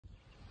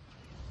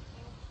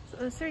So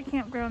there's 3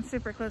 campgrounds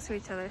super close to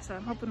each other, so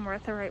I'm hoping we're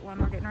at the right one.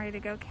 We're getting ready to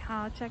go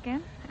check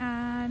in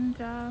and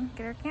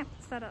get our camp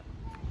set up.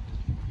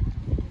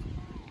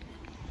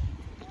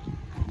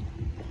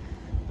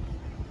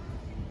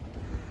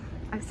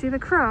 I see the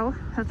crow.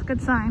 That's a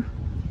good sign.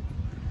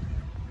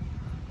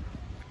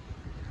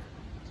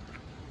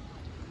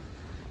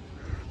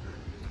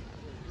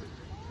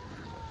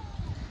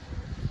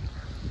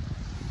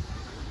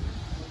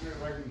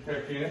 I can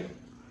check in.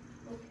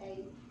 Okay,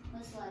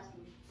 what's the last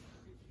one?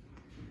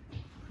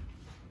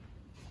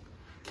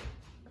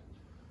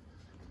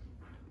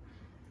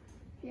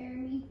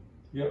 Jeremy?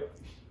 Yep.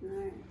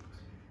 Alright.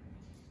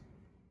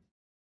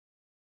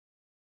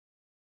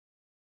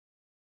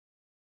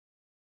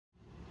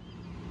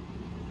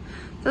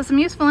 So some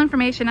useful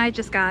information I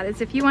just got is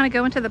if you want to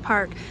go into the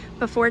park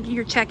before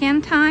your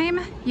check-in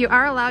time, you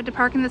are allowed to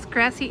park in this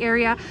grassy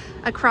area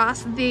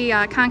across the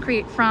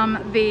concrete from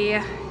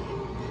the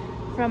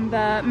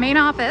main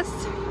office.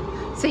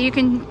 So you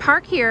can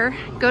park here,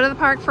 go to the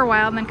park for a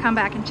while, and then come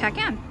back and check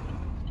in.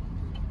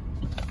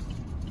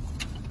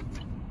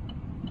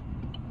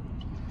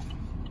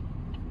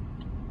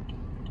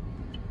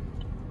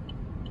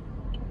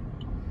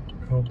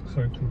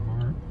 Cul-de-sac to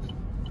mark.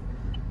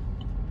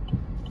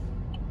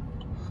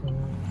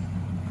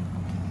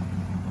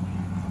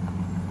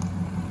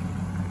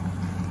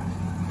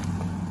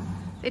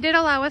 They did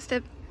allow us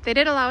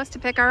to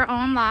pick our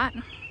own lot.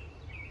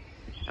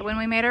 When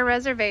we made our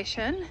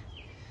reservation,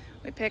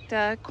 we picked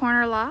a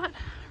corner lot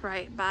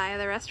right by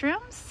the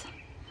restrooms.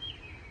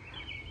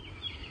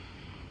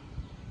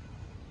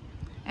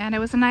 And it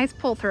was a nice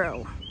pull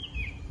through,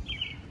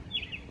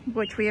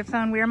 which we have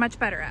found we are much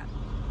better at.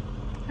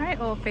 All right,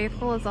 Old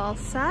Faithful is all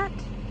set.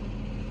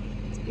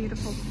 It's a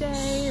beautiful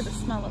day, the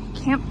smell of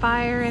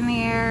campfire in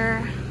the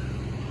air.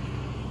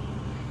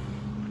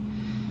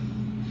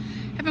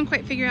 Haven't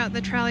quite figured out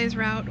the trolley's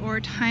route or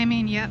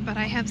timing yet, but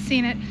I have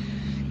seen it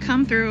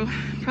come through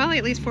probably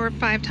at least 4 or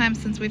 5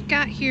 times since we've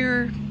got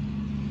here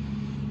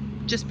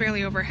just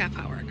barely over a half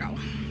hour ago.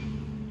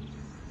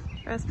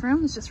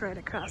 Restroom is just right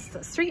across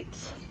the street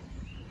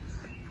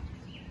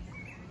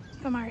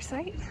from our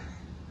site.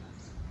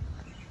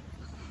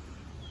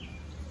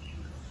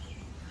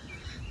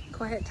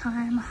 Quiet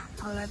time,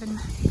 11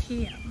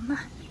 p.m.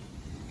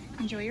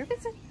 Enjoy your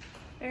visit.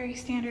 Very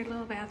standard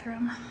little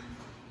bathroom.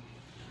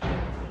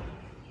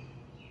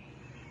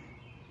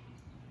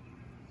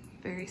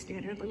 Very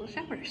standard little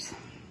showers.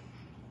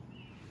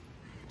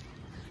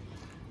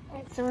 All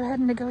right, so we're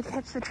heading to go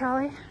catch the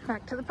trolley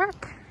back to the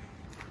park.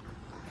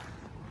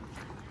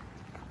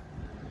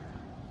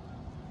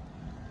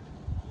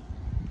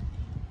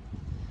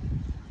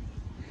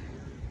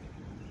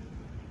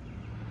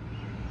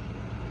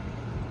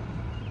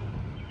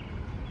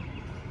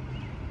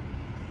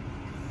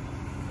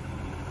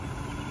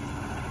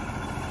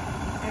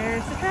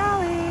 There's the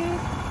trolley.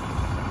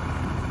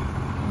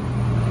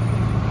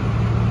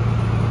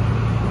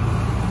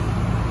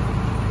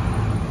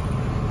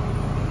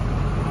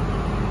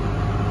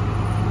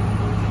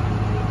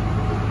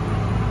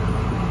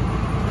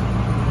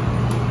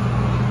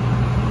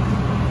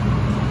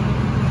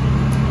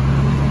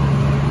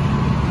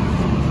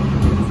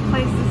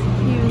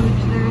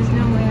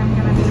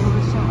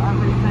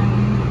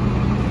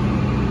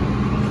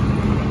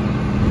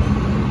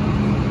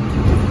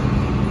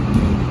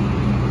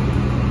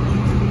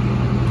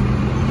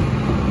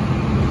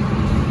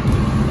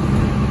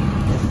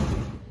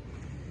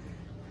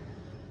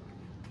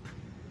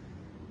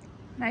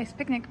 Nice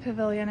picnic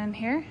pavilion in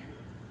here.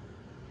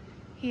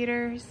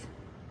 Heaters,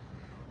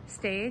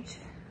 stage.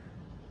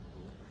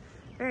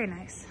 Very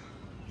nice.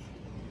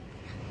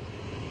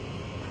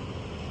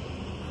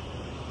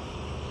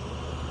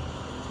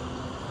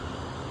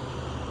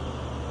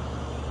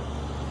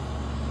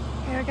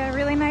 Okay, we got a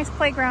really nice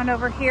playground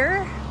over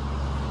here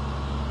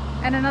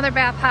and another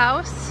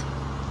bathhouse.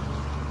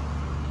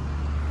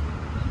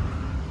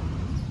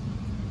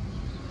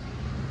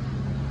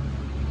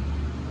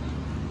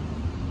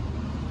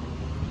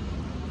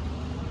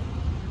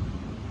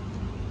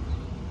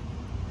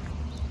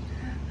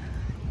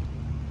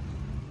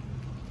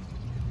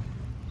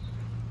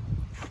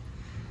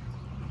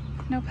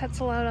 No pets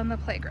allowed on the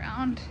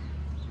playground.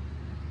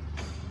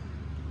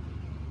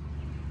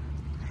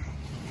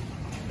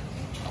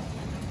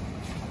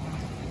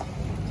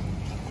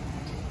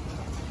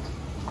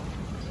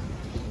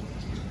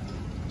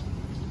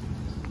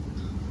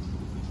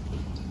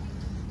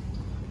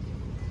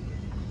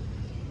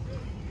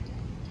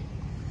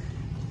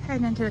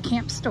 Heading into the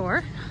camp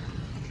store.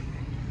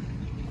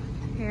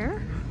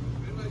 Here.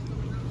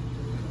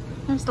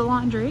 There's the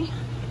laundry.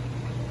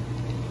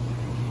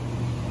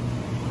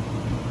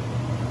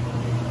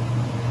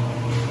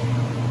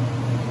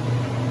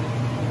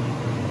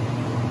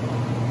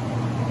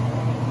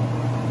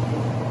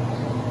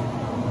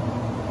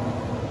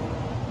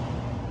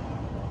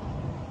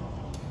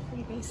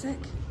 Basic.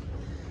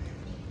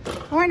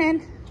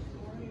 Morning.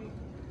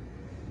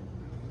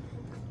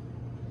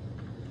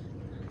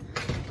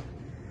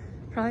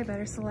 Probably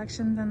better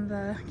selection than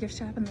the gift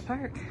shop in the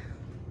park.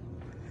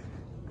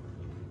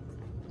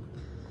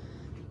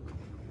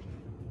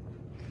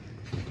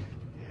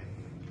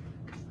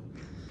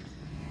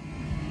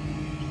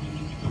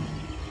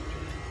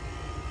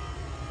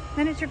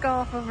 miniature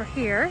golf over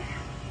here.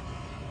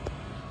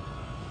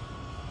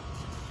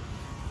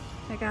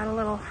 They got a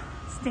little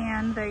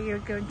stand that you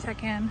would go and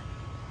check in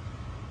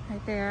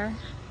right there.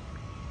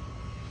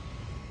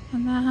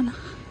 And then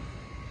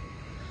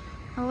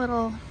a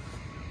little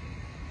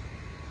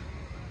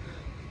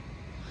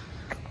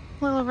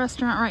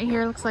restaurant right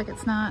here. Looks like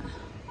it's not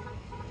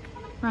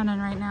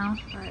running right now,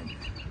 but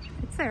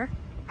it's there.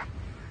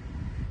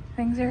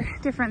 Things are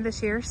different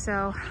this year,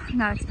 so I'm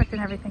not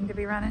expecting everything to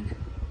be running.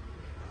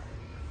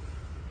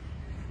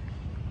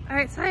 All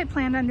right, so I had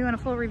planned on doing a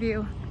full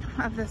review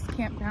of this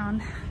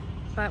campground,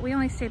 but we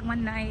only stayed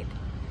one night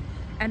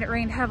and it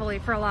rained heavily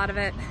for a lot of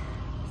it.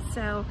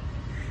 So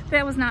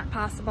that was not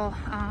possible.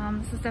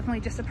 This is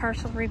definitely just a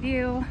partial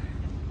review.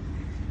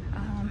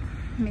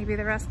 Maybe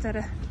the rest at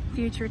a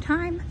future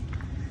time.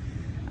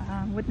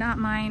 Would not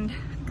mind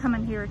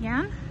coming here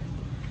again.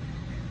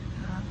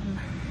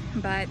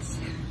 But,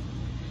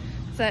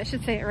 so I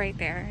should say it right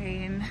there. I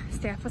mean,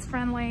 staff was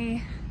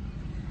friendly.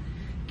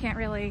 Can't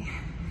really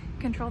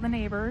control the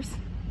neighbors,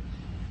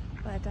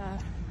 but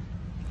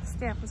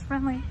staff was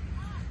friendly.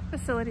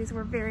 Facilities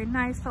were very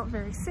nice, felt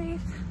very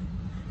safe.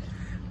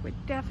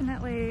 Would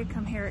definitely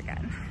come here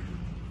again.